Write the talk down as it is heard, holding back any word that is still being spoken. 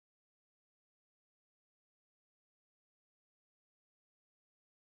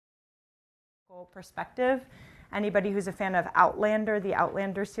perspective. Anybody who's a fan of Outlander, the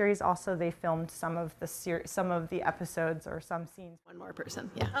Outlander series, also they filmed some of the episodes or some scenes. One more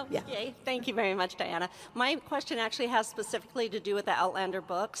person, yeah. Oh, yeah. Yay. Thank you very much, Diana. My question actually has specifically to do with the Outlander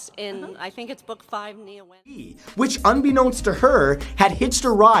books. In, I think it's book 5, Nia went. Which, unbeknownst to her, had hitched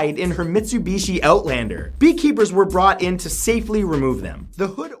a ride in her Mitsubishi Outlander. Beekeepers were brought in to safely remove them. The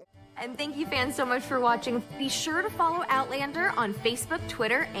hood... And thank you fans so much for watching. Be sure to follow Outlander on Facebook,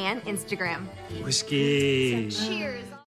 Twitter, and Instagram. Whiskey. Cheers.